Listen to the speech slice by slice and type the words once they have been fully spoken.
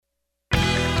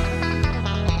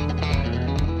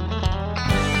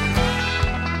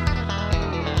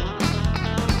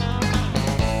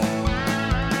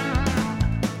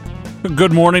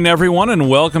Good morning, everyone, and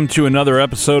welcome to another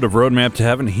episode of Roadmap to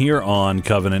Heaven here on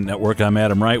Covenant Network. I'm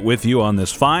Adam Wright with you on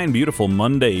this fine, beautiful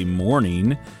Monday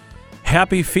morning.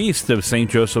 Happy Feast of St.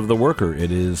 Joseph the Worker.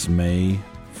 It is May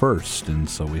 1st, and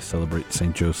so we celebrate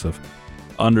St. Joseph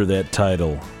under that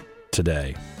title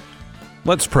today.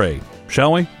 Let's pray,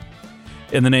 shall we?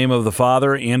 In the name of the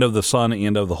Father, and of the Son,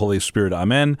 and of the Holy Spirit.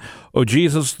 Amen. O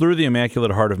Jesus, through the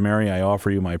Immaculate Heart of Mary, I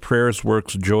offer you my prayers,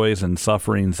 works, joys, and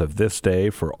sufferings of this day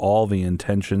for all the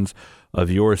intentions of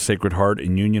your Sacred Heart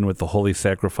in union with the holy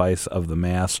sacrifice of the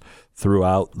Mass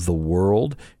throughout the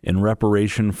world, in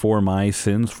reparation for my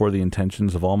sins, for the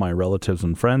intentions of all my relatives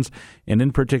and friends, and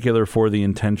in particular for the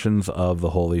intentions of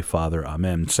the Holy Father.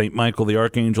 Amen. Saint Michael the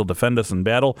Archangel, defend us in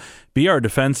battle. Be our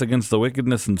defense against the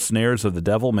wickedness and snares of the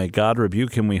devil. May God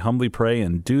rebuke him, we humbly pray.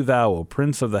 And do thou, O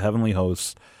Prince of the heavenly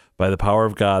hosts, by the power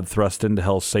of God, thrust into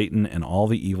hell Satan and all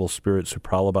the evil spirits who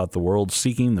prowl about the world,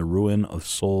 seeking the ruin of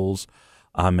souls.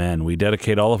 Amen. We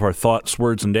dedicate all of our thoughts,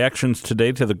 words, and actions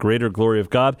today to the greater glory of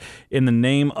God. In the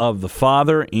name of the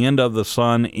Father, and of the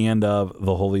Son, and of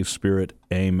the Holy Spirit.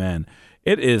 Amen.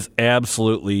 It is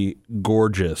absolutely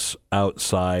gorgeous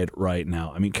outside right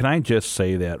now. I mean, can I just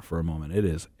say that for a moment? It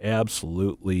is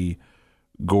absolutely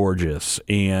gorgeous.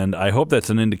 And I hope that's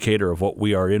an indicator of what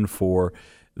we are in for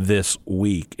this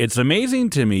week. It's amazing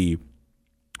to me.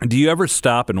 Do you ever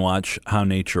stop and watch how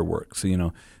nature works? You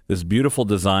know, this beautiful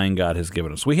design God has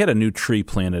given us. We had a new tree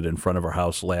planted in front of our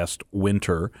house last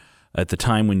winter at the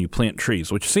time when you plant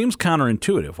trees, which seems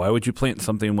counterintuitive. Why would you plant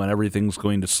something when everything's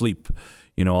going to sleep?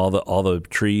 You know, all the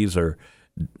trees are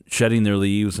shedding their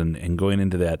leaves and going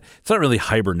into that. It's not really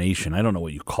hibernation. I don't know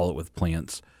what you call it with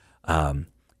plants. And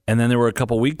then there were a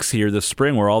couple weeks here this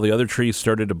spring where all the other trees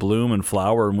started to bloom and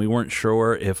flower, and we weren't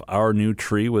sure if our new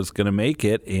tree was going to make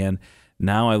it. And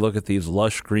now I look at these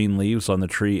lush green leaves on the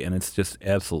tree, and it's just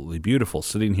absolutely beautiful.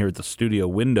 Sitting here at the studio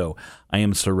window, I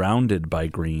am surrounded by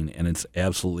green, and it's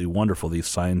absolutely wonderful, these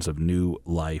signs of new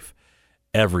life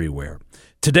everywhere.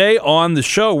 Today on the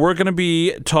show, we're going to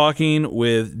be talking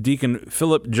with Deacon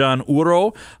Philip John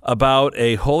Uro about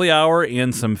a holy hour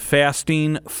and some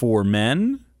fasting for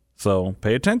men. So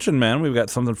pay attention, men. We've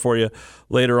got something for you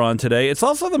later on today. It's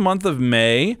also the month of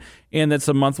May, and it's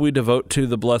a month we devote to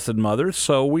the Blessed Mother.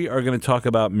 So we are going to talk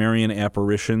about Marian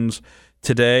Apparitions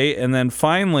today. And then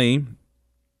finally,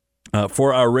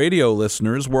 for our radio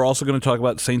listeners, we're also going to talk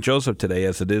about St. Joseph today,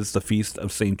 as it is the feast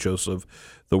of St. Joseph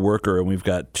the Worker. And we've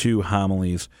got two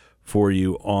homilies for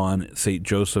you on St.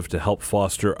 Joseph to help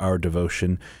foster our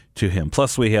devotion to him.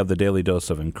 Plus, we have the daily dose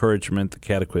of encouragement, the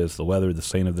catechist, the weather, the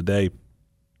saint of the day,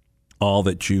 all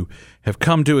that you have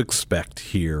come to expect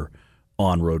here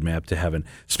on Roadmap to Heaven.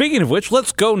 Speaking of which,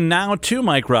 let's go now to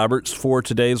Mike Roberts for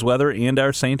today's weather and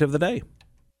our saint of the day.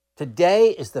 Today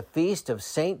is the feast of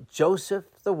St. Joseph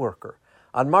the Worker.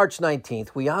 On March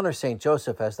 19th, we honor St.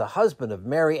 Joseph as the husband of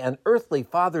Mary and earthly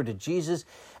father to Jesus,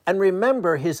 and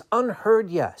remember his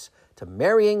unheard yes to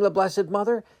marrying the Blessed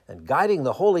Mother and guiding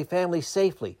the Holy Family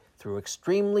safely through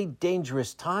extremely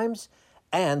dangerous times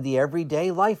and the everyday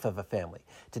life of a family.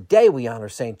 Today we honor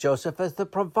St. Joseph as the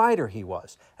provider he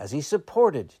was, as he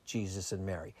supported Jesus and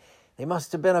Mary. They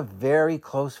must have been a very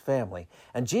close family,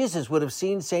 and Jesus would have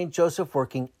seen St. Joseph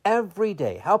working every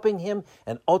day, helping him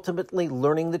and ultimately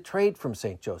learning the trade from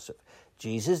St. Joseph.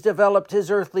 Jesus developed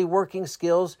his earthly working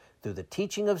skills through the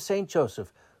teaching of St.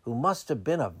 Joseph, who must have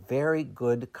been a very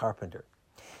good carpenter.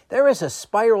 There is a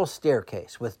spiral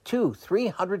staircase with two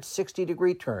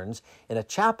 360-degree turns in a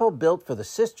chapel built for the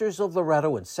Sisters of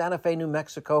Loretto in Santa Fe, New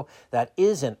Mexico, that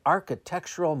is an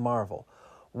architectural marvel.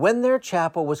 When their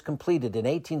chapel was completed in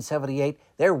 1878,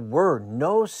 there were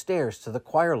no stairs to the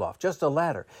choir loft, just a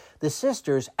ladder. The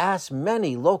sisters asked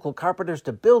many local carpenters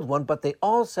to build one, but they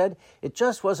all said it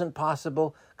just wasn't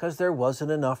possible because there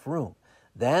wasn't enough room.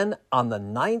 Then, on the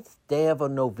 9th day of a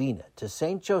novena to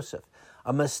St. Joseph,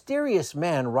 a mysterious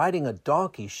man riding a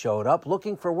donkey showed up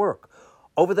looking for work.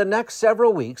 Over the next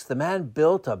several weeks, the man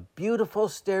built a beautiful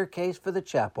staircase for the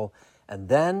chapel and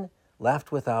then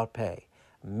left without pay.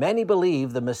 Many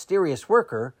believe the mysterious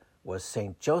worker was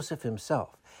St. Joseph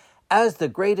himself. As the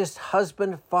greatest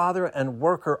husband, father, and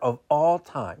worker of all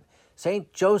time,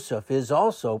 St. Joseph is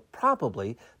also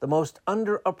probably the most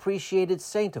underappreciated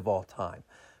saint of all time.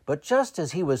 But just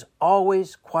as he was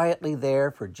always quietly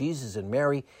there for Jesus and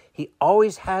Mary, he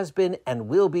always has been and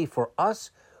will be for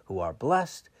us who are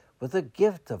blessed with the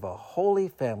gift of a holy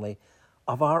family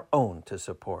of our own to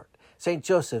support. St.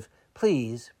 Joseph,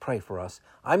 please pray for us.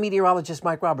 I'm meteorologist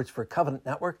Mike Roberts for Covenant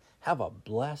Network. Have a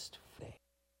blessed day.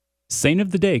 Saint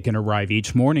of the Day can arrive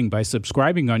each morning by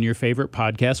subscribing on your favorite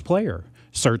podcast player.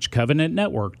 Search Covenant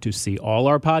Network to see all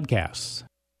our podcasts.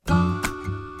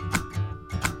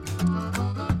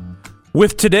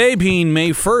 With today being May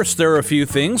 1st, there are a few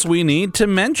things we need to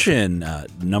mention.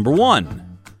 Number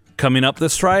one, coming up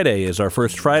this Friday is our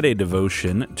First Friday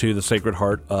devotion to the Sacred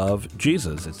Heart of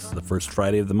Jesus. It's the first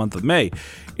Friday of the month of May.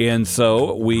 And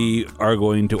so we are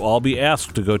going to all be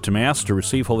asked to go to Mass, to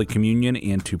receive Holy Communion,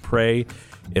 and to pray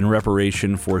in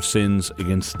reparation for sins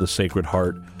against the Sacred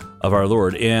Heart of our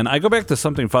Lord. And I go back to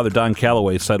something Father Don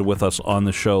Calloway said with us on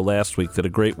the show last week, that a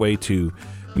great way to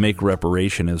make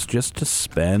reparation is just to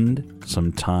spend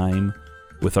some time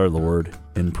with our Lord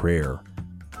in prayer.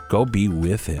 Go be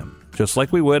with Him, just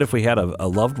like we would if we had a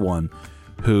loved one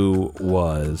who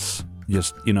was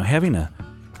just, having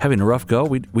a rough go.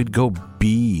 We'd go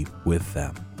be with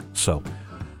them. So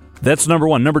that's number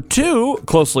one. Number two,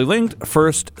 closely linked,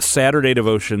 first Saturday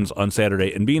devotions on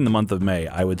Saturday. And being the month of May,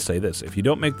 I would say this: if you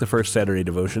don't make the first Saturday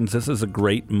devotions, this is a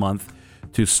great month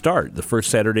to start. The first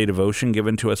Saturday devotion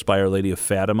given to us by Our Lady of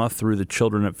Fatima through the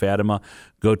children at Fatima.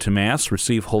 Go to Mass,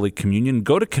 receive Holy Communion,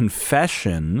 go to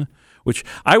confession, which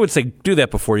I would say do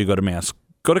that before you go to Mass.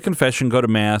 Go to confession, go to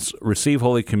Mass, receive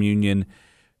Holy Communion,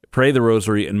 pray the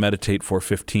Rosary, and meditate for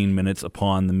 15 minutes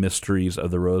upon the mysteries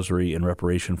of the Rosary in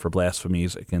reparation for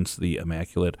blasphemies against the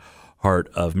Immaculate Heart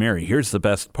of Mary. Here's the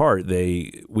best part.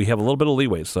 We have a little bit of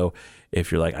leeway. So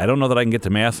if you're like, I don't know that I can get to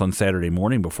Mass on Saturday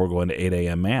morning before going to 8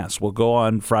 a.m. Mass, well, go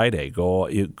on Friday, go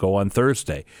on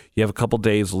Thursday. You have a couple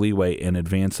days leeway in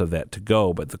advance of that to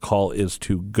go, but the call is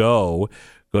to go.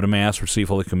 Go to Mass, receive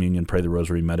Holy Communion, pray the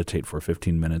Rosary, meditate for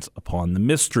 15 minutes upon the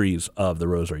mysteries of the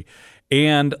Rosary.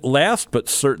 And last but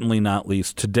certainly not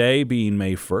least, today being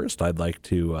May 1st, I'd like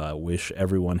to wish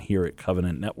everyone here at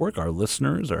Covenant Network, our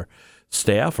listeners, our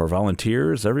staff, our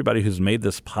volunteers, everybody who's made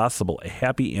this possible, a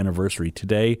happy anniversary.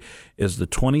 Today is the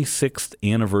 26th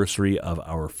anniversary of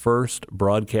our first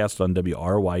broadcast on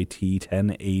WRYT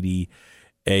 1080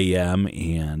 AM,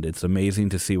 and it's amazing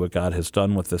to see what God has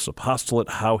done with this apostolate,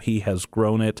 how He has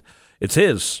grown it. It's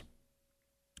His.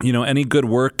 Any good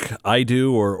work I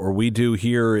do or we do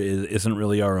here isn't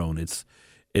really our own.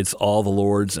 It's all the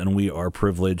Lord's, and we are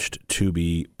privileged to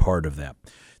be part of that.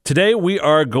 Today we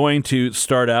are going to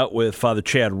start out with Father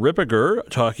Chad Rippiger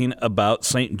talking about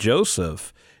St.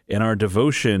 Joseph and our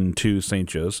devotion to St.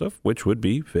 Joseph, which would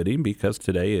be fitting because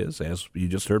today is, as you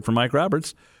just heard from Mike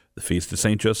Roberts, the Feast of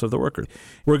St. Joseph the Worker.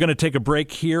 We're going to take a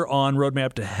break here on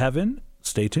Roadmap to Heaven.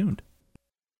 Stay tuned.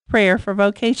 Prayer for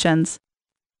vocations.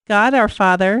 God our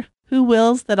Father, who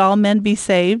wills that all men be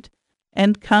saved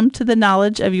and come to the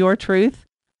knowledge of your truth,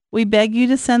 we beg you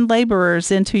to send laborers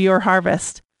into your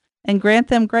harvest, and grant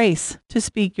them grace to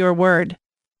speak your word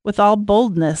with all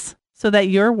boldness, so that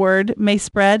your word may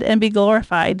spread and be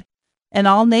glorified, and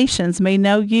all nations may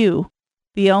know you,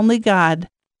 the only God,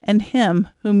 and Him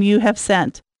whom you have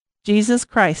sent, Jesus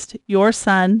Christ, your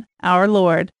Son, our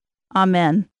Lord.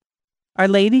 Amen. Our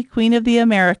Lady, Queen of the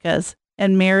Americas,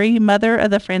 and Mary, Mother of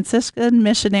the Franciscan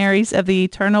Missionaries of the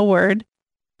Eternal Word,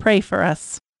 pray for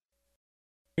us.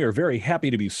 We are very happy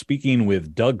to be speaking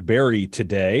with Doug Barry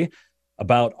today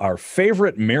about our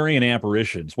favorite Marian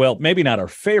apparitions. Well, maybe not our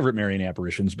favorite Marian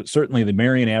apparitions, but certainly the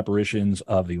Marian apparitions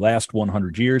of the last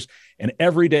 100 years. And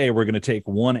every day we're going to take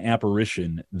one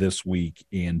apparition this week.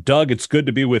 And Doug, it's good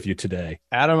to be with you today.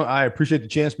 Adam, I appreciate the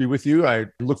chance to be with you. I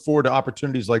look forward to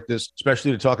opportunities like this,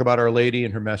 especially to talk about Our Lady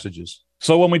and her messages.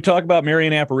 So when we talk about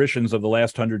Marian apparitions of the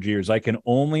last 100 years, I can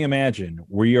only imagine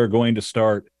we are going to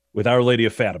start with Our Lady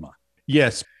of Fatima.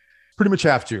 Yes. Pretty much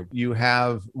have to. You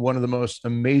have one of the most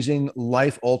amazing,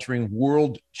 life-altering,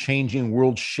 world-changing,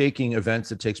 world-shaking events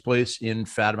that takes place in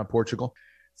Fatima, Portugal.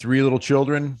 3 little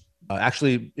children.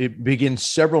 Actually, it begins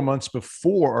several months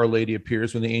before Our Lady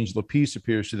appears, when the angel of peace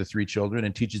appears to the 3 children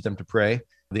and teaches them to pray.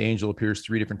 The angel appears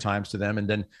 3 different times to them. And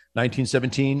then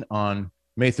 1917, on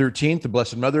May 13th, the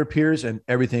Blessed Mother appears, and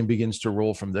everything begins to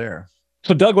roll from there.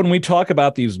 So, Doug, when we talk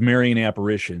about these Marian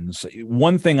apparitions,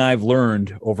 one thing I've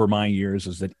learned over my years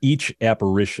is that each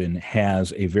apparition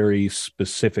has a very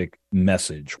specific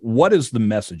message. What is the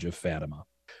message of Fatima?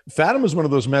 Fatima is one of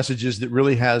those messages that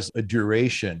really has a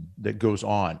duration that goes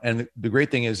on. And the great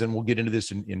thing is, and we'll get into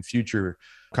this in future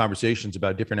conversations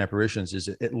about different apparitions, is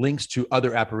it links to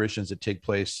other apparitions that take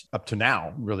place up to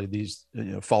now, really these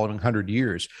following 100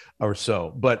 years or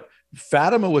so. But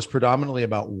Fatima was predominantly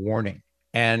about warning.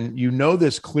 And you know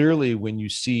this clearly when you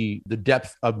see the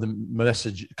depth of the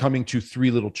message coming to 3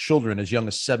 little children as young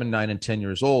as 7, 9, and 10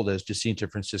 years old, as Jacinta,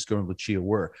 Francisco, and Lucia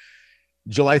were.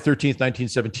 July 13th,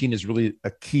 1917 is really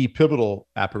a key pivotal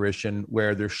apparition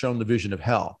where they're shown the vision of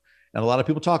hell. And a lot of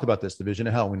people talk about this, the vision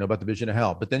of hell. We know about the vision of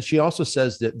hell. But then she also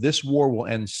says that this war will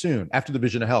end soon after the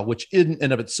vision of hell, which in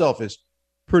and of itself is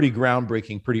pretty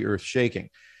groundbreaking, pretty earth-shaking.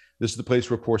 This is the place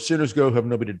where poor sinners go who have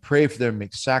nobody to pray for them,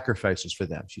 make sacrifices for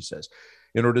them, she says.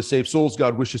 In order to save souls,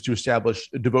 God wishes to establish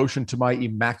a devotion to my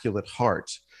immaculate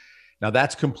heart. Now,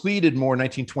 that's completed more in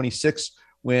 1926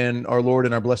 when our Lord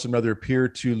and our Blessed Mother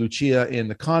appeared to Lucia in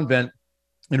the convent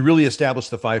and really established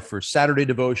the 5 for Saturday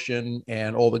devotion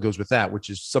and all that goes with that,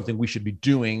 which is something we should be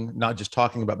doing, not just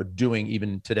talking about, but doing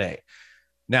even today.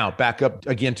 Now, back up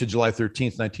again to July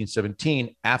 13th,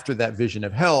 1917. After that vision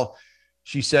of hell,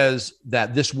 she says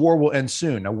that this war will end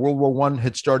soon. Now, World War I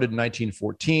had started in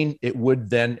 1914. It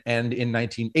would then end in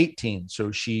 1918.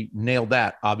 So she nailed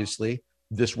that, obviously.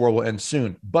 This war will end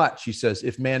soon. But she says,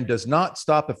 if man does not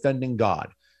stop offending God,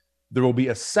 there will be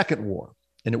a second war,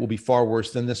 and it will be far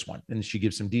worse than this one. And she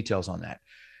gives some details on that.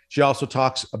 She also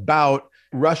talks about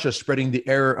Russia spreading the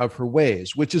error of her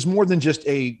ways, which is more than just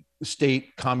a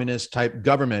state communist type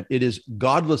government. It is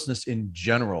godlessness in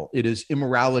general. It is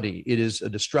immorality. It is a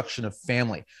destruction of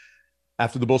family.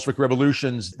 After the Bolshevik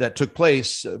revolutions that took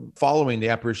place following the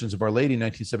apparitions of Our Lady in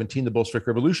 1917, the Bolshevik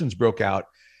revolutions broke out.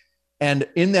 And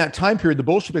in that time period, the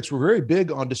Bolsheviks were very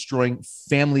big on destroying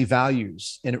family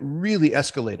values, and it really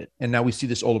escalated. And now we see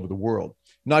this all over the world,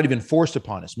 not even forced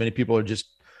upon us. Many people are just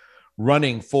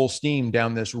running full steam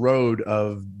down this road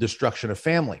of destruction of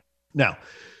family. Now,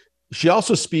 she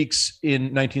also speaks in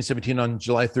 1917 on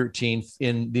July 13th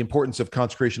in the importance of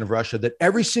consecration of Russia, that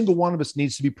every single one of us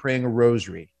needs to be praying a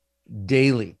rosary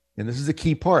daily. And this is a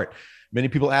key part. Many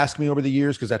people ask me over the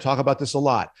years, because I talk about this a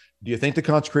lot, do you think the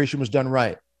consecration was done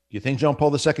right? Do you think John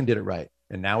Paul II did it right?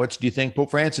 And now it's, do you think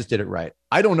Pope Francis did it right?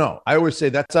 I don't know. I always say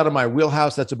that's out of my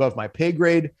wheelhouse. That's above my pay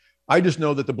grade. I just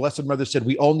know that the Blessed Mother said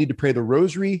we all need to pray the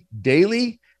rosary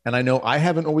daily. And I know I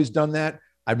haven't always done that.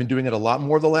 I've been doing it a lot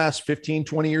more the last 15,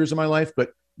 20 years of my life, but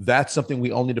that's something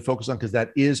we all need to focus on because that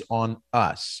is on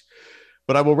us.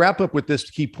 But I will wrap up with this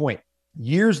key point.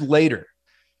 Years later,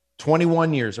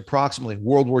 21 years approximately,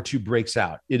 World War II breaks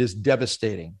out. It is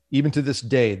devastating. Even to this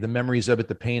day, the memories of it,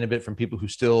 the pain of it from people who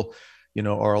still,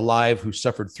 are alive, who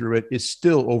suffered through it, is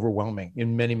still overwhelming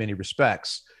in many, many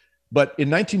respects. But in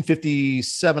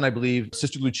 1957, I believe,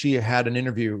 Sister Lucia had an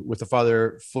interview with the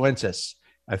Father Fuentes.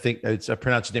 I think I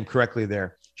pronounced his name correctly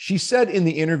there. She said in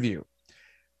the interview,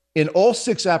 in all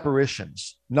 6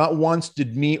 apparitions, not once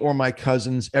did me or my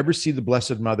cousins ever see the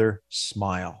Blessed Mother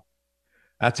smile.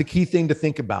 That's a key thing to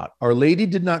think about. Our Lady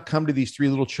did not come to these 3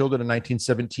 little children in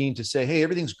 1917 to say, hey,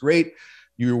 everything's great.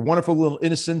 Your wonderful little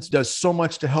innocence does so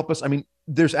much to help us. I mean,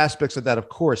 there's aspects of that, of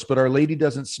course, but Our Lady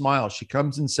doesn't smile. She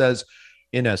comes and says,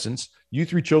 in essence, you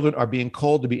 3 children are being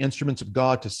called to be instruments of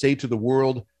God to say to the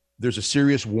world, there's a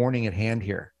serious warning at hand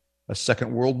here. A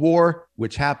second world war,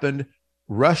 which happened,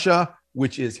 Russia,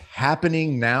 which is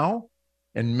happening now.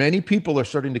 And many people are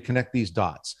starting to connect these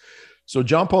dots. So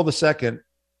John Paul II,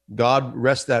 God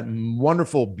rest that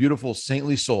wonderful, beautiful,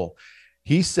 saintly soul.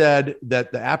 He said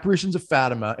that the apparitions of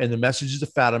Fatima and the messages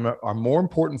of Fatima are more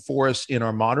important for us in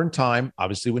our modern time.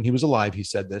 Obviously, when he was alive, he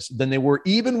said this, than they were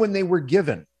even when they were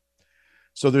given.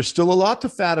 So there's still a lot to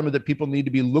Fatima that people need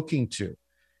to be looking to.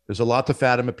 There's a lot to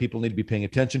Fatima people need to be paying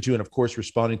attention to. And of course,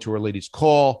 responding to Our Lady's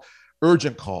call for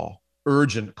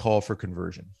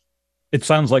conversion. It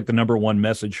sounds like the number one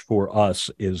message for us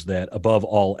is that above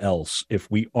all else, if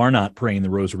we are not praying the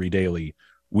rosary daily,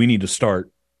 we need to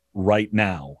start right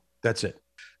now. That's it.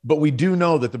 But we do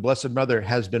know that the Blessed Mother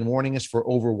has been warning us for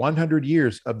over 100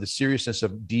 years of the seriousness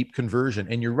of deep conversion.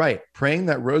 And you're right. Praying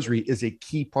that rosary is a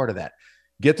key part of that.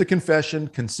 Get to confession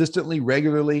consistently,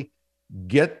 regularly.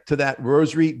 Get to that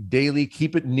rosary daily.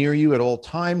 Keep it near you at all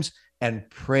times and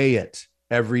pray it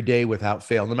every day without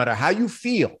fail, no matter how you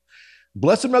feel.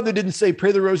 Blessed Mother didn't say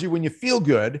pray the rosary when you feel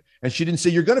good, and she didn't say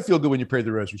you're going to feel good when you pray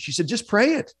the rosary. She said just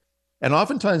pray it. And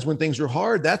oftentimes when things are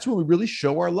hard, that's when we really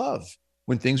show our love.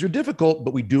 When things are difficult,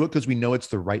 but we do it because we know it's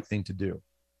the right thing to do.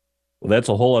 Well, that's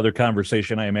a whole other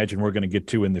conversation I imagine we're going to get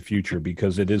to in the future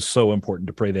because it is so important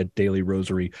to pray that daily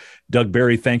rosary. Doug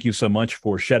Barry, thank you so much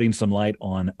for shedding some light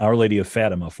on Our Lady of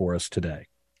Fatima for us today.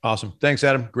 Awesome. Thanks,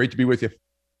 Adam. Great to be with you.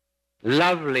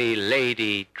 Lovely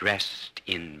lady dressed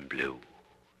in blue,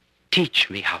 teach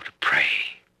me how to pray.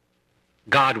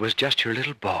 God was just your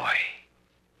little boy.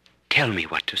 Tell me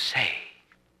what to say.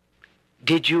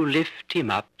 Did you lift him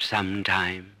up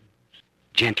sometimes,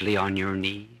 gently on your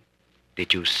knee?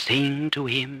 Did you sing to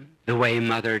him the way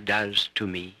Mother does to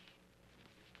me?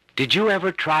 Did you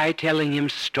ever try telling him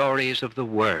stories of the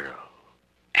world?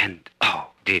 And, oh,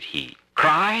 did he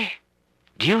cry?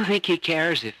 Do you think he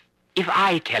cares if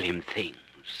I tell him things?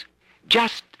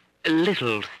 Just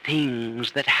little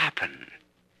things that happen.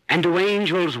 And do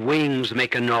angels' wings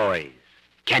make a noise?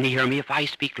 Can he hear me if I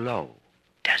speak low?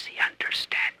 Does he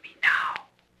understand me now?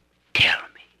 Tell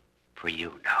me, for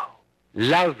you know.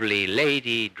 Lovely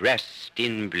lady dressed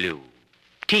in blue,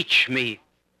 teach me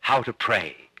how to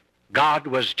pray. God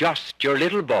was just your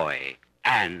little boy,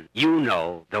 and you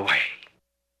know the way.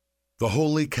 The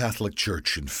Holy Catholic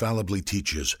Church infallibly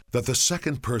teaches that the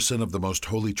second person of the Most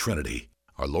Holy Trinity,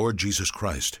 our Lord Jesus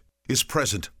Christ, is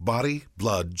present body,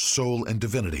 blood, soul, and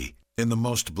divinity in the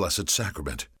most blessed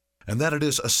sacrament, and that it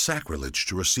is a sacrilege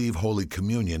to receive Holy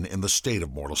Communion in the state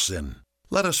of mortal sin.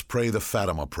 Let us pray the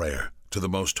Fatima prayer to the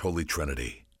Most Holy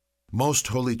Trinity. Most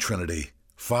Holy Trinity,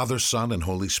 Father, Son, and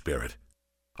Holy Spirit,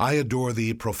 I adore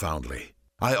Thee profoundly.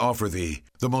 I offer Thee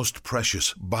the most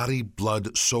precious body,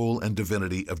 blood, soul, and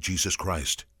divinity of Jesus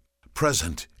Christ,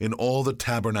 present in all the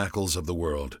tabernacles of the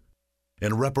world,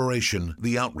 in reparation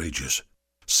the outrages,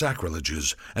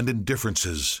 sacrileges, and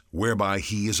indifferences whereby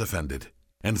He is offended,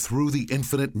 and through the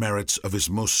infinite merits of His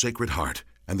most sacred heart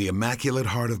and the Immaculate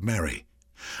Heart of Mary,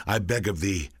 I beg of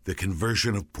Thee the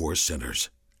conversion of poor sinners.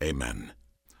 Amen.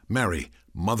 Mary,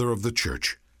 Mother of the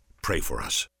Church, pray for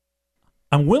us.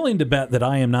 I'm willing to bet that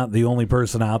I am not the only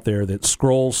person out there that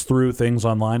scrolls through things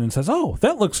online and says, oh,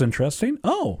 that looks interesting.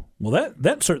 Oh, well,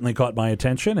 that certainly caught my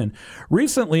attention. And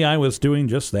recently I was doing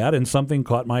just that, and something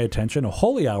caught my attention, a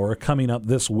holy hour coming up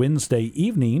this Wednesday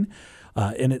evening.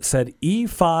 And it said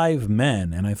E5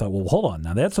 men. And I thought, well, hold on.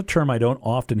 Now, that's a term I don't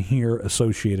often hear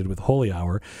associated with holy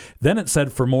hour. Then it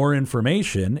said for more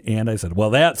information. And I said, well,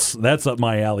 that's up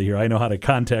my alley here. I know how to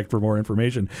contact for more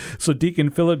information. So Deacon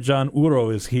Philip John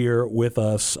Uro is here with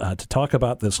us to talk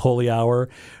about this holy hour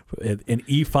and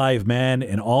E5 men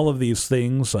and all of these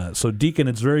things. So, Deacon,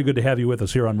 it's very good to have you with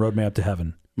us here on Roadmap to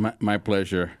Heaven. My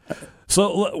pleasure.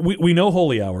 So we know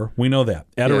Holy Hour. We know that.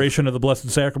 Adoration of the Blessed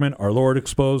Sacrament, our Lord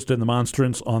exposed in the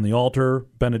monstrance on the altar,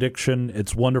 benediction.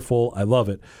 It's wonderful. I love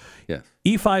it. Yes.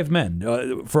 E5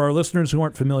 Men. For our listeners who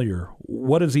aren't familiar,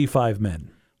 what is E5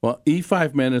 Men? Well,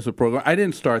 E5 Men is a program. I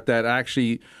didn't start that. I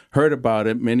actually heard about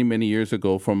it many, many years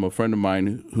ago from a friend of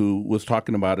mine who was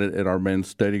talking about it at our men's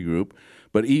study group.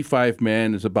 But E5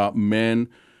 Men is about men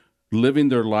living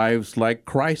their lives like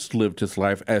Christ lived his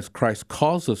life, as Christ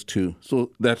calls us to.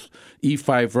 So that's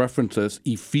E5 references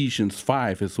Ephesians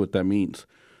 5 is what that means.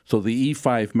 So the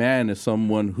E5 man is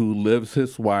someone who lives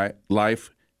his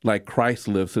life like Christ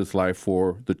lives his life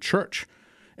for the church.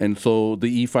 And so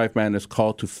the E5 man is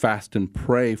called to fast and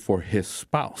pray for his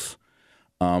spouse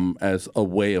as a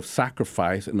way of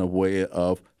sacrifice and a way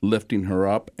of lifting her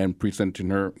up and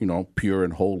presenting her, pure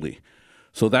and holy.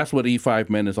 So that's what E5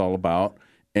 men is all about.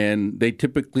 And they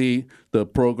typically, the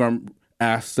program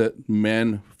asks that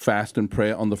men fast and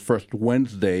pray on the first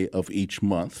Wednesday of each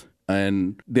month.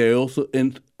 And they also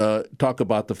talk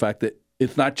about the fact that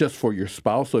it's not just for your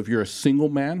spouse. So if you're a single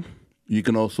man, you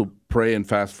can also pray and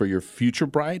fast for your future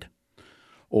bride.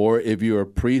 Or if you're a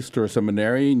priest or a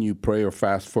seminarian, you pray or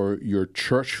fast for your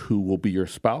church who will be your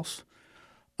spouse.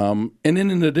 And then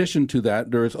in addition to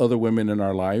that, there's other women in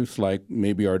our lives, like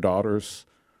maybe our daughters,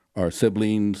 our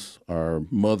siblings, our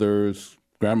mothers,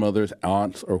 grandmothers,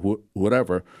 aunts, or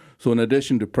whatever. So in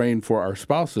addition to praying for our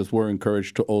spouses, we're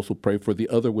encouraged to also pray for the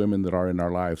other women that are in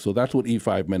our lives. So that's what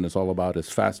E5 Men is all about, is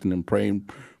fasting and praying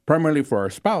primarily for our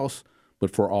spouse,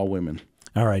 but for all women.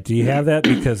 All right. Do you have that?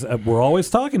 Because we're always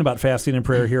talking about fasting and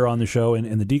prayer here on the show,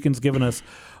 and the deacon's given us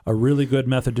a really good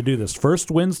method to do this. First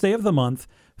Wednesday of the month,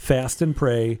 fast and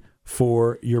pray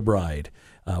for your bride.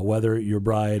 Whether your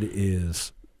bride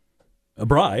is a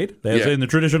bride, as in the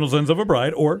traditional sense of a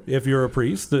bride, or if you're a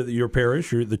priest, your parish,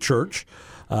 the church,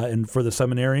 and for the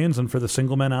seminarians and for the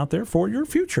single men out there, for your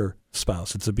future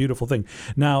spouse. It's a beautiful thing.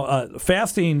 Now,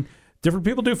 fasting, different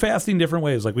people do fasting different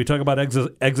ways. Like we talk about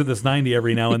Exodus 90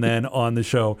 every now and then on the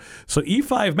show. So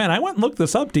E5 Men, I went and looked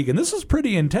this up, Deacon. This is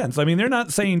pretty intense. I mean, they're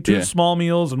not saying two small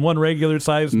meals and one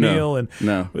regular-sized meal. And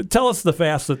tell us the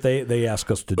fast that they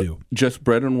ask us to do. Just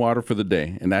bread and water for the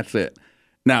day, and that's it.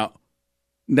 Now,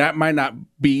 that might not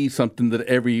be something that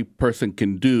every person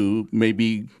can do,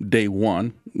 maybe day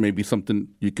one, maybe something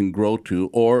you can grow to.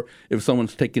 Or if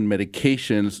someone's taking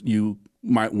medications, you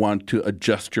might want to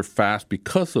adjust your fast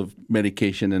because of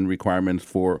medication and requirements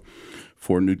for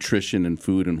nutrition and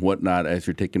food and whatnot as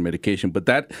you're taking medication. But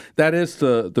that is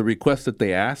the request that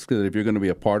they ask, that if you're going to be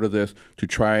a part of this, to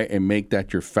try and make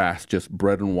that your fast, just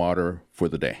bread and water for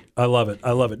the day. I love it.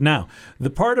 I love it. Now, the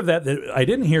part of that I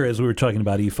didn't hear as we were talking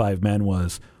about E5 Men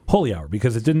was holy hour,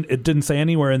 because it didn't say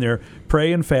anywhere in there,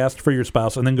 pray and fast for your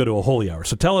spouse and then go to a holy hour.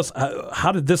 So tell us,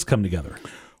 how did this come together?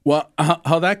 Well,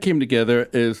 how that came together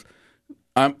is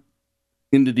I'm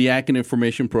in the Diacon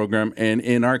Information Program, and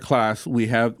in our class, we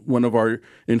have one of our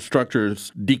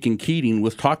instructors, Deacon Keating,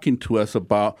 was talking to us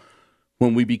about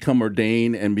when we become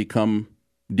ordained and become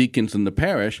deacons in the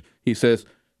parish. He says,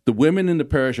 the women in the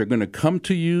parish are going to come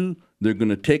to you, they're going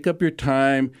to take up your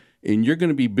time, and you're going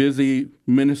to be busy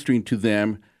ministering to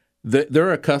them.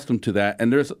 They're accustomed to that,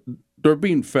 and they're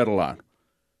being fed a lot.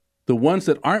 The ones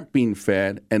that aren't being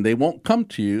fed and they won't come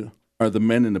to you are the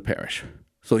men in the parish.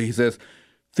 So he says,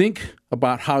 think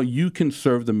about how you can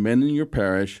serve the men in your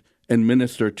parish and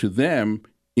minister to them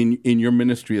in your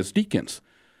ministry as deacons.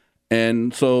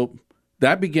 And so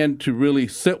that began to really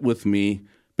sit with me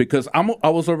because I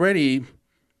was already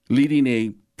leading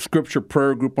a scripture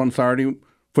prayer group on Saturday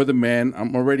for the men.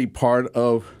 I'm already part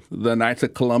of the Knights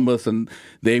of Columbus, and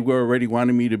they were already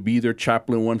wanting me to be their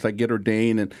chaplain once I get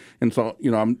ordained. And so,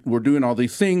 we're doing all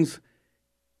these things.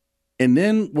 And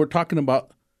then we're talking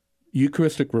about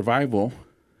Eucharistic revival.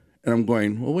 And I'm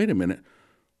going, well, wait a minute.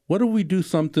 What if we do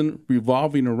something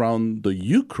revolving around the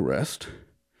Eucharist?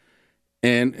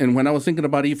 And when I was thinking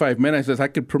about E5 Men, I says, I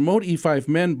could promote E5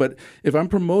 Men, but if I'm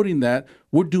promoting that,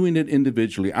 we're doing it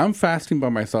individually. I'm fasting by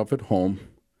myself at home.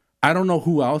 I don't know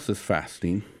who else is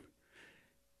fasting.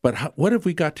 But what if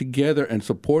we got together and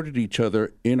supported each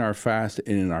other in our fast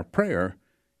and in our prayer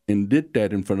and did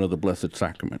that in front of the Blessed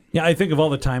Sacrament? Yeah, I think of all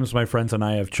the times my friends and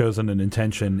I have chosen an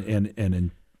intention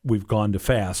and we've gone to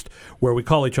fast, where we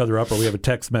call each other up or we have a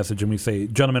text message and we say,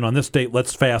 gentlemen, on this date,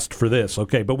 let's fast for this.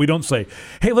 Okay, but we don't say,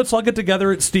 hey, let's all get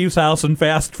together at Steve's house and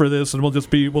fast for this, and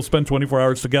we'll spend 24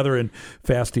 hours together in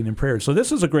fasting and prayer. So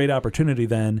this is a great opportunity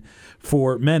then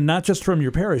for men, not just from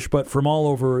your parish, but from all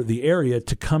over the area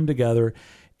to come together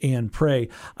and pray.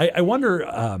 I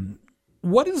wonder,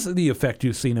 what is the effect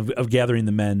you've seen of gathering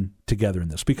the men together in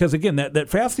this? Because again, that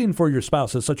fasting for your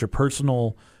spouse is such a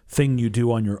personal thing you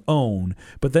do on your own,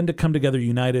 but then to come together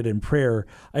united in prayer,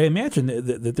 I imagine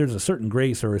that there's a certain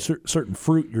grace or a certain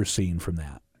fruit you're seeing from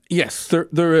that. Yes,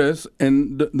 there is.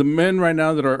 And the men right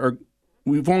now that are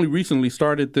we've only recently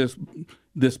started this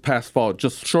past fall,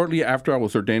 just shortly after I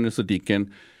was ordained as a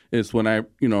deacon is when I,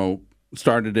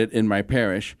 started it in my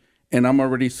parish. And I'm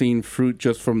already seeing fruit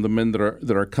just from the men that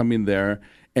are coming there,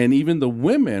 and even the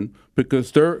women,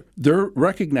 because they're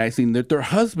recognizing that their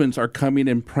husbands are coming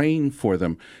and praying for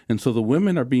them, and so the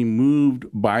women are being moved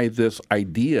by this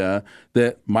idea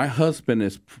that my husband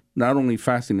is not only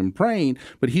fasting and praying,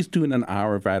 but he's doing an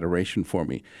hour of adoration for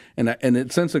me, and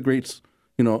it sends a great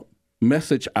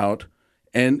message out.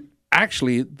 And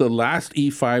actually, the last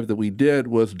E5 that we did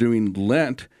was during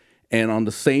Lent. And on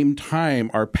the same time,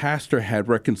 our pastor had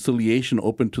reconciliation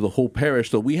open to the whole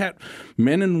parish. So we had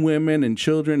men and women and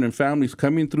children and families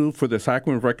coming through for the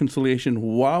sacrament of reconciliation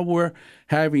while we're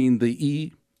having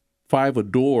the E5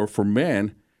 Adore for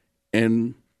men.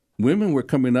 And women were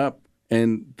coming up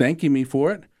and thanking me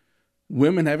for it.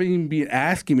 Women haven't even been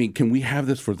asking me, can we have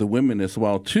this for the women as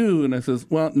well, too? And I says,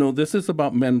 well, no, this is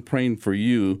about men praying for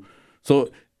you. So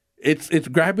it's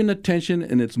grabbing attention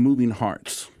and it's moving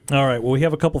hearts. All right. Well, we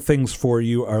have a couple things for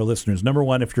you, our listeners. Number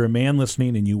one, if you're a man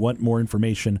listening and you want more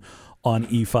information on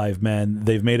E5 Men,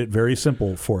 they've made it very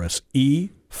simple for us.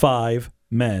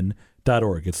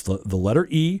 E5men.org. It's the letter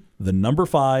E, the number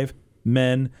 5,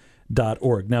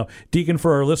 men.org. Now, Deacon,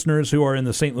 for our listeners who are in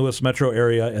the St. Louis metro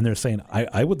area and they're saying,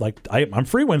 I'm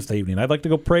free Wednesday evening. I'd like to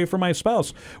go pray for my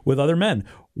spouse with other men.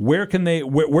 Where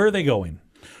are they going?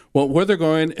 Well, where they're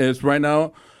going is right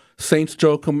now, Saints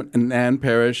Joachim and Ann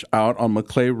Parish out on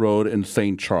Maclay Road in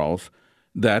St. Charles.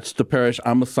 That's the parish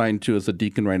I'm assigned to as a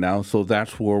deacon right now. So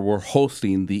that's where we're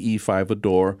hosting the E5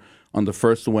 Adore on the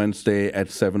first Wednesday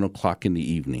at 7 o'clock in the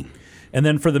evening. And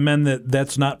then for the men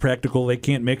that's not practical, they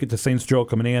can't make it to Saints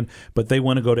Joachim and Ann, but they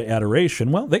want to go to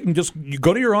adoration. Well, they can just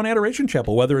go to your own adoration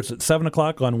chapel, whether it's at 7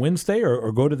 o'clock on Wednesday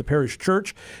or go to the parish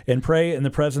church and pray in the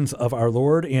presence of our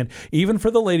Lord. And even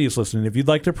for the ladies listening, if you'd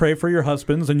like to pray for your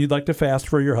husbands and you'd like to fast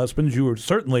for your husbands, you would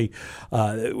certainly,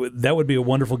 that would be a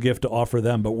wonderful gift to offer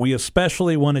them. But we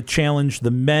especially want to challenge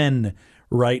the men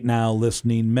right now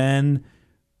listening. Men,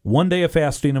 one day of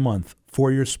fasting a month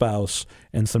for your spouse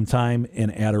and some time in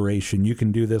adoration. You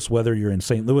can do this whether you're in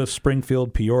St. Louis,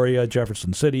 Springfield, Peoria,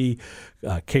 Jefferson City,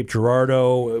 Cape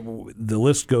Girardeau. The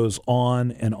list goes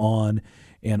on and on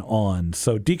and on.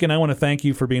 So, Deacon, I want to thank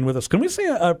you for being with us. Can we say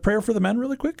a prayer for the men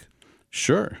really quick?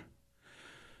 Sure.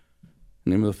 In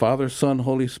the name of the Father, Son,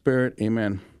 Holy Spirit,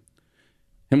 amen.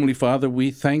 Heavenly Father,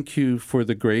 we thank you for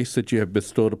the grace that you have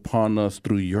bestowed upon us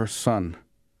through your Son,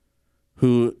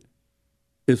 who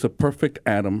is a perfect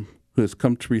Adam, who has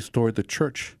come to restore the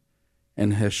church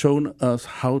and has shown us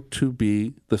how to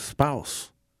be the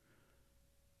spouse.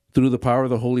 Through the power of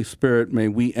the Holy Spirit, may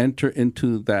we enter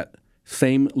into that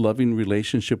same loving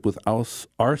relationship with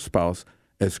our spouse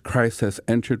as Christ has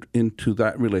entered into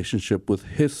that relationship with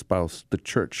his spouse, the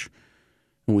church.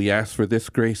 And we ask for this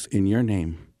grace in your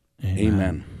name.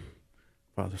 Amen.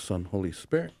 Father, Son, Holy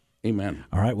Spirit. Amen.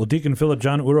 All right. Well, Deacon Philip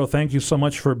John Uro, thank you so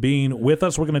much for being with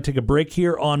us. We're going to take a break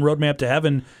here on Roadmap to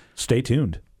Heaven. Stay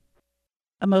tuned.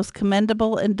 A most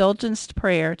commendable indulgenced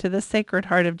prayer to the Sacred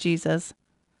Heart of Jesus.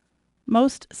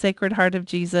 Most Sacred Heart of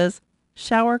Jesus,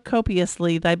 shower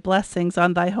copiously thy blessings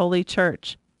on thy holy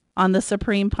church, on the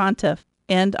Supreme Pontiff,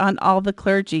 and on all the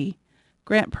clergy.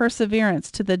 Grant perseverance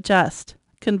to the just,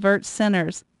 convert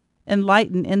sinners,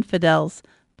 enlighten infidels,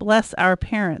 bless our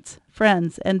parents,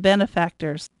 friends, and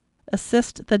benefactors,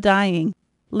 assist the dying,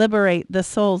 liberate the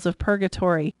souls of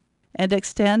purgatory, and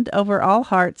extend over all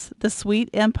hearts the sweet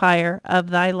empire of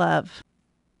thy love.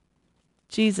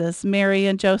 Jesus, Mary,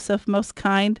 and Joseph, most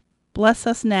kind, bless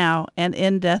us now and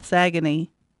in death's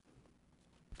agony.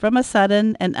 From a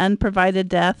sudden and unprovided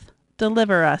death,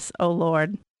 deliver us, O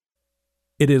Lord.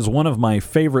 It is one of my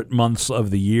favorite months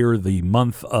of the year, the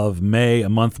month of May, a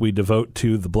month we devote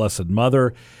to the Blessed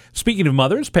Mother. Speaking of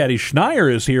mothers, Patty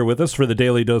Schneier is here with us for the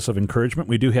Daily Dose of Encouragement.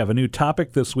 We do have a new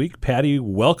topic this week. Patty,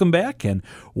 welcome back. And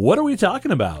what are we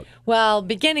talking about? Well,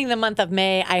 beginning the month of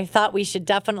May, I thought we should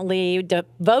definitely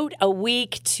devote a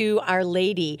week to Our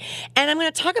Lady. And I'm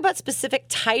going to talk about specific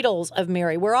titles of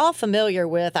Mary. We're all familiar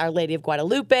with Our Lady of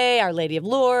Guadalupe, Our Lady of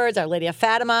Lourdes, Our Lady of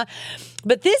Fatima.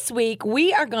 But this week,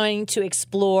 we are going to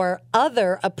explore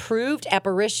other approved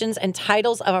apparitions and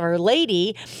titles of Our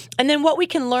Lady, and then what we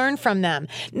can learn from them.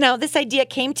 Now, this idea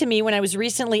came to me when I was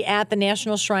recently at the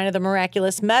National Shrine of the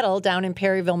Miraculous Medal down in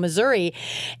Perryville, Missouri,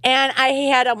 and I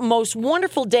had a most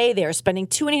wonderful day there, spending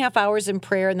 2.5 hours in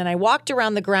prayer, and then I walked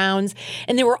around the grounds,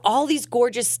 and there were all these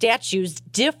gorgeous statues,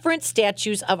 different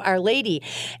statues of Our Lady.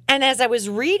 And as I was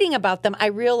reading about them, I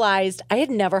realized I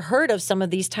had never heard of some of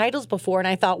these titles before, and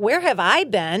I thought, where have I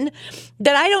been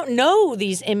that I don't know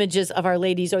these images of Our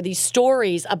Ladies or these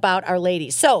stories about Our Lady?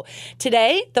 So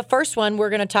today, the first one we're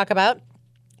going to talk about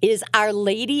is Our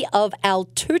Lady of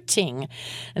Altötting,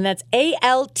 and that's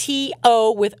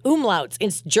A-L-T-O with umlauts.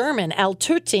 It's German,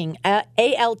 Altötting,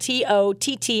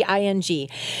 A-L-T-O-T-T-I-N-G.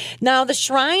 Now, the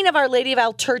Shrine of Our Lady of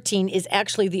Altötting is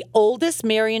actually the oldest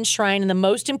Marian shrine and the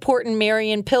most important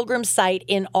Marian pilgrim site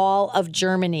in all of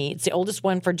Germany. It's the oldest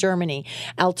one for Germany,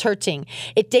 Altötting.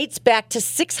 It dates back to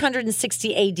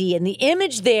 660 A.D., and the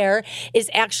image there is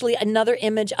actually another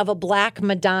image of a black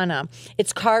Madonna.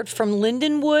 It's carved from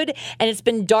linden wood, and it's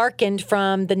been darkened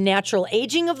from the natural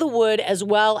aging of the wood as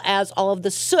well as all of the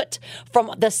soot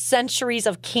from the centuries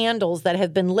of candles that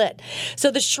have been lit. So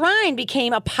the shrine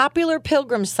became a popular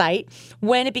pilgrim site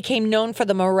when it became known for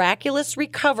the miraculous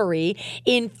recovery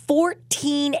in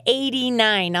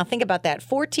 1489. Now think about that,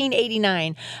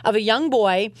 1489, of a young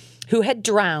boy who had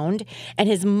drowned, and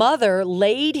his mother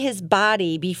laid his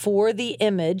body before the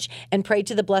image and prayed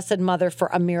to the Blessed Mother for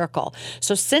a miracle.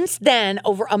 So since then,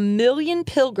 over 1 million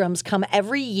pilgrims come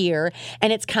every year,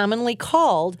 and it's commonly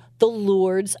called the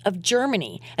Lourdes of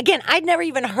Germany. Again, I'd never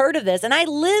even heard of this, and I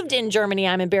lived in Germany,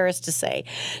 I'm embarrassed to say.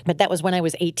 But that was when I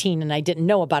was 18 and I didn't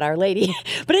know about Our Lady.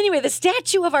 But anyway, the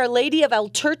statue of Our Lady of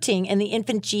Altötting and the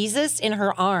infant Jesus in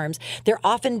her arms, they're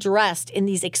often dressed in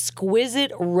these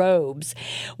exquisite robes,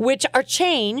 which are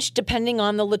changed depending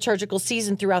on the liturgical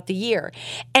season throughout the year.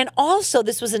 And also,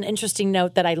 this was an interesting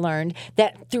note that I learned,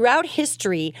 that throughout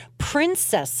history,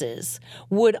 princesses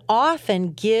would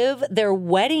often give their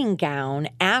wedding gown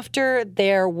after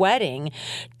their wedding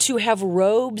to have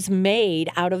robes made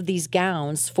out of these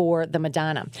gowns for the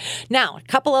Madonna. Now, a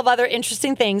couple of other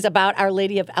interesting things about Our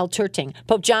Lady of Altötting.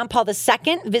 Pope John Paul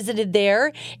II visited there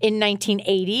in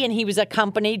 1980, and he was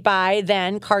accompanied by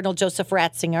then Cardinal Joseph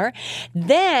Ratzinger.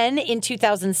 Then in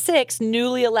 2006,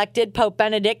 newly elected Pope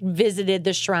Benedict visited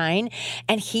the shrine,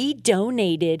 and he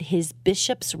donated his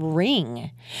bishop's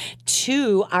ring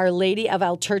to Our Lady of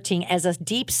Altötting as a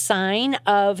deep sign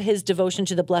of his devotion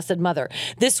to the Blessed Mother.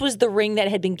 This was the ring that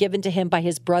had been given to him by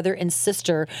his brother and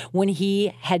sister when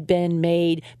he had been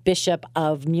made Bishop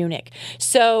of Munich.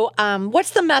 So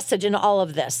what's the message in all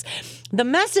of this? The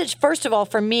message, first of all,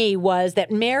 for me was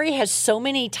that Mary has so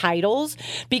many titles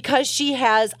because she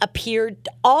has appeared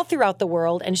all throughout the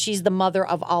world, and she's the mother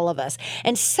of all of us.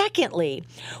 And secondly,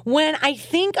 when I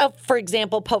think of, for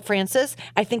example, Pope Francis,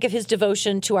 I think of his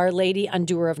devotion to Our Lady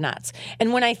Undoer of Knots.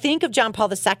 And when I think of John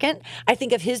Paul II, I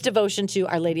think of his devotion to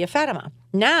Our Lady of Fatima.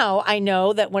 Now I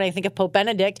know that when I think of Pope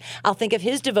Benedict, I'll think of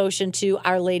his devotion to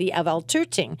Our Lady of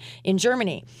Altötting in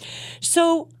Germany.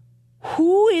 So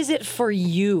who is it for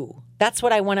you? That's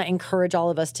what I want to encourage all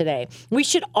of us today. We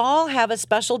should all have a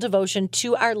special devotion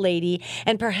to Our Lady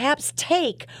and perhaps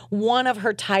take one of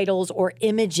her titles or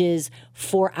images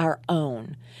for our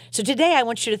own. So today I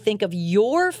want you to think of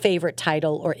your favorite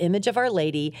title or image of Our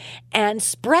Lady and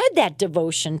spread that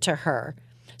devotion to her.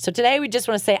 So today we just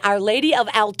want to say, Our Lady of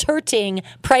Alturting,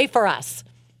 pray for us.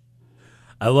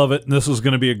 I love it. This is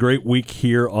going to be a great week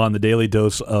here on the Daily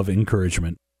Dose of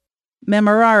Encouragement.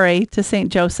 Memorare to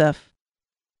St. Joseph.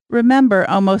 Remember,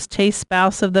 O most chaste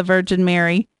spouse of the Virgin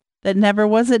Mary, that never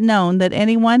was it known that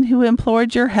anyone who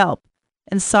implored your help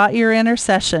and sought your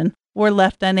intercession were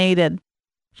left unaided.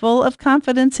 Full of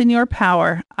confidence in your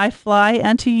power, I fly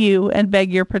unto you and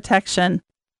beg your protection.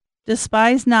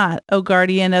 Despise not, O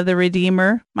guardian of the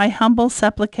Redeemer, my humble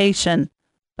supplication,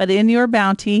 but in your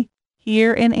bounty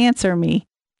hear and answer me.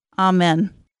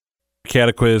 Amen.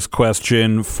 Catequiz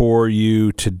question for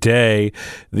you today.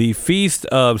 The Feast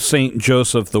of St.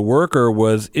 Joseph the Worker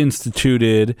was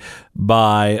instituted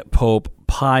by Pope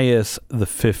Pius the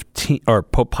 15th, or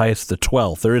Pope Pius the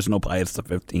 12th. There is no Pius the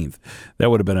 15th.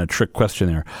 That would have been a trick question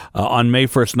there. On May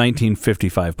 1st,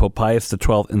 1955, Pope Pius the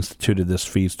 12th instituted this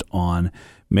feast on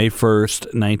May 1st,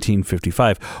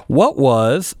 1955. What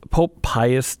was Pope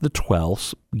Pius the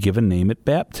 12th's given name at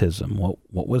baptism?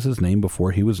 What was his name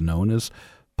before he was known as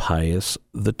Pius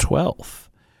the 12th?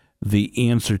 The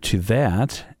answer to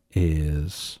that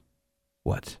is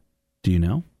what? Do you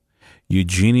know?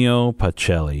 Eugenio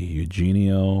Pacelli.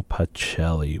 Eugenio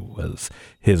Pacelli was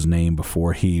his name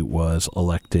before he was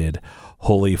elected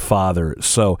Holy Father.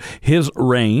 So his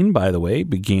reign, by the way,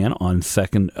 began on the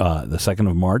 2nd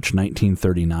of March,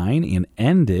 1939, and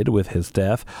ended with his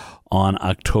death on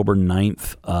October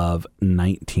 9th of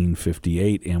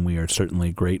 1958. And we are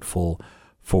certainly grateful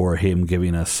for him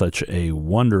giving us such a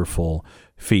wonderful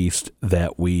feast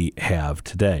that we have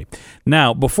today.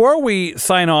 Now, before we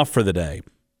sign off for the day,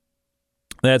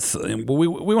 we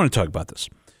want to talk about this.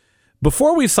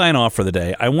 Before we sign off for the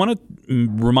day, I want to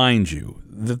remind you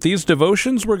that these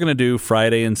devotions we're going to do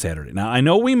Friday and Saturday. Now, I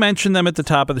know we mentioned them at the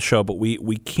top of the show, but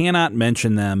we cannot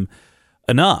mention them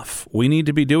enough. We need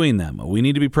to be doing them. We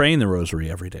need to be praying the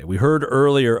rosary every day. We heard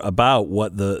earlier about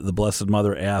what the Blessed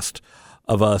Mother asked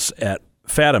of us at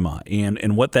Fatima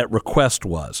and what that request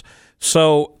was.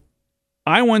 So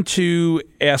I want to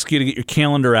ask you to get your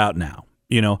calendar out now.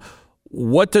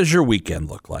 What does your weekend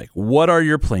look like? What are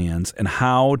your plans, and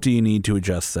how do you need to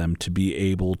adjust them to be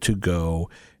able to go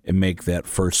and make that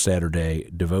first Saturday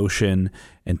devotion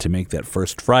and to make that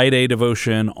first Friday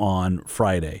devotion on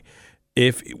Friday?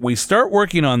 If we start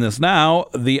working on this now,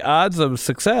 the odds of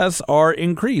success are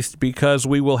increased because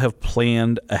we will have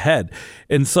planned ahead.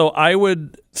 And so I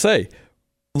would say,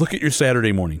 look at your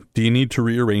Saturday morning. Do you need to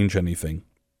rearrange anything?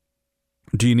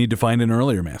 Do you need to find an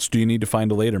earlier Mass? Do you need to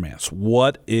find a later Mass?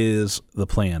 What is the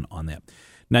plan on that?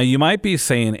 Now, you might be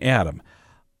saying, Adam,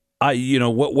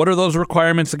 what are those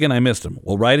requirements again? I missed them.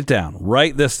 Well, write it down.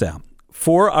 Write this down.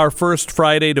 For our first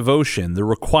Friday devotion, the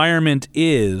requirement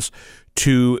is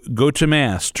to go to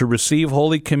Mass, to receive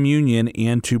Holy Communion,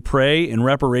 and to pray in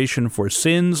reparation for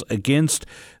sins against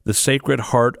the Sacred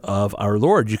Heart of our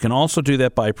Lord. You can also do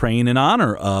that by praying in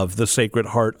honor of the Sacred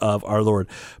Heart of our Lord,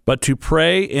 but to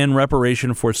pray in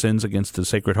reparation for sins against the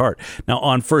Sacred Heart. Now,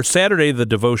 on First Saturday, the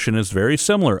devotion is very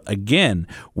similar. Again,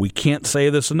 we can't say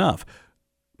this enough.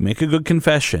 Make a good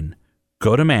confession,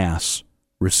 go to Mass,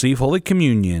 receive Holy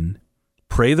Communion,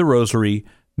 pray the Rosary,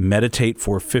 meditate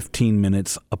for 15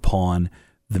 minutes upon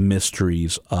the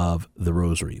mysteries of the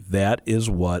Rosary. That is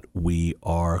what we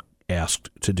are asked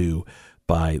to do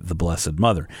by the Blessed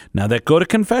Mother. Now, that go to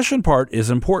confession part is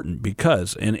important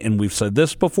because, and we've said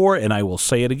this before, and I will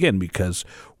say it again because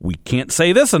we can't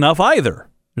say this enough either.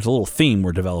 There's a little theme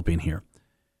we're developing here.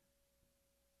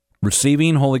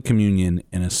 Receiving Holy Communion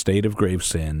in a state of grave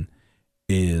sin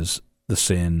is the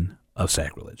sin of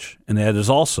sacrilege, and that is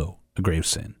also a grave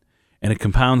sin. And it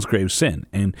compounds grave sin.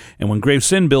 And when grave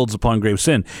sin builds upon grave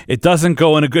sin, it doesn't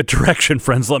go in a good direction,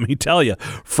 friends, let me tell you,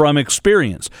 from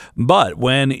experience. But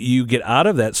when you get out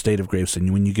of that state of grave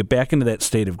sin, when you get back into that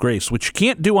state of grace, which you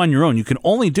can't do on your own, you can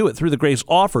only do it through the grace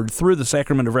offered through the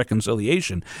sacrament of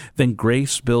reconciliation, then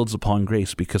grace builds upon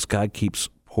grace because God keeps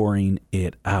pouring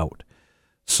it out.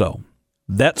 So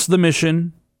that's the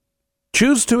mission.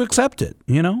 Choose to accept it,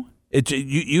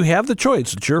 You have the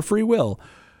choice. It's your free will.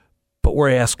 But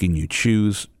we're asking you,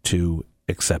 choose to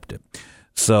accept it.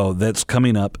 So that's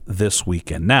coming up this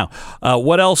weekend. Now,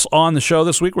 what else on the show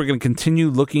this week? We're going to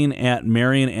continue looking at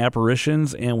Marian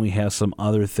Apparitions, and we have some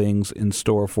other things in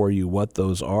store for you. What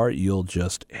those are, you'll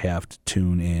just have to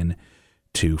tune in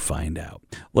to find out.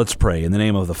 Let's pray. In the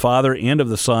name of the Father, and of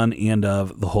the Son, and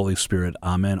of the Holy Spirit.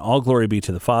 Amen. All glory be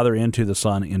to the Father, and to the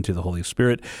Son, and to the Holy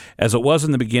Spirit, as it was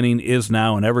in the beginning, is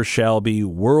now, and ever shall be,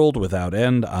 world without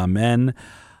end. Amen.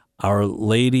 Our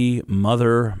Lady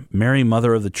Mother, Mary,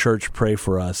 Mother of the Church, pray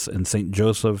for us. And St.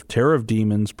 Joseph, terror of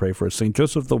demons, pray for us. St.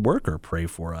 Joseph the Worker, pray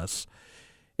for us.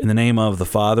 In the name of the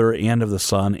Father, and of the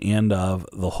Son, and of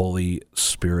the Holy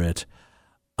Spirit.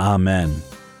 Amen.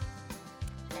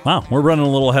 Wow, we're running a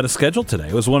little ahead of schedule today.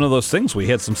 It was one of those things. We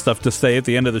had some stuff to say at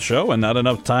the end of the show and not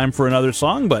enough time for another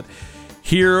song, but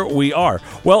here we are.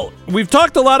 Well, we've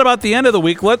talked a lot about the end of the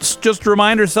week. Let's just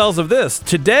remind ourselves of this.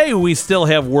 Today, we still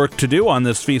have work to do on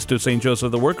this Feast of St.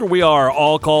 Joseph the Worker. We are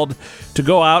all called to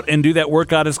go out and do that work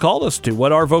God has called us to,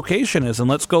 what our vocation is, and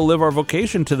let's go live our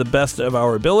vocation to the best of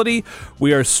our ability.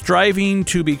 We are striving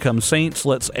to become saints.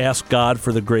 Let's ask God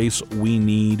for the grace we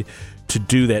need to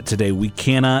do that today. We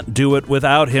cannot do it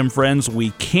without Him, friends. We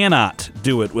cannot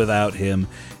do it without Him,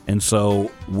 and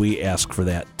so we ask for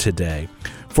that today.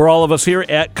 For all of us here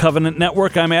at Covenant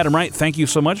Network, I'm Adam Wright. Thank you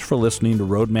so much for listening to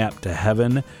Roadmap to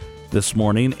Heaven this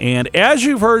morning. And as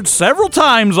you've heard several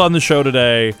times on the show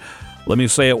today, let me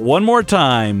say it one more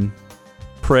time.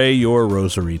 Pray your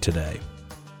rosary today.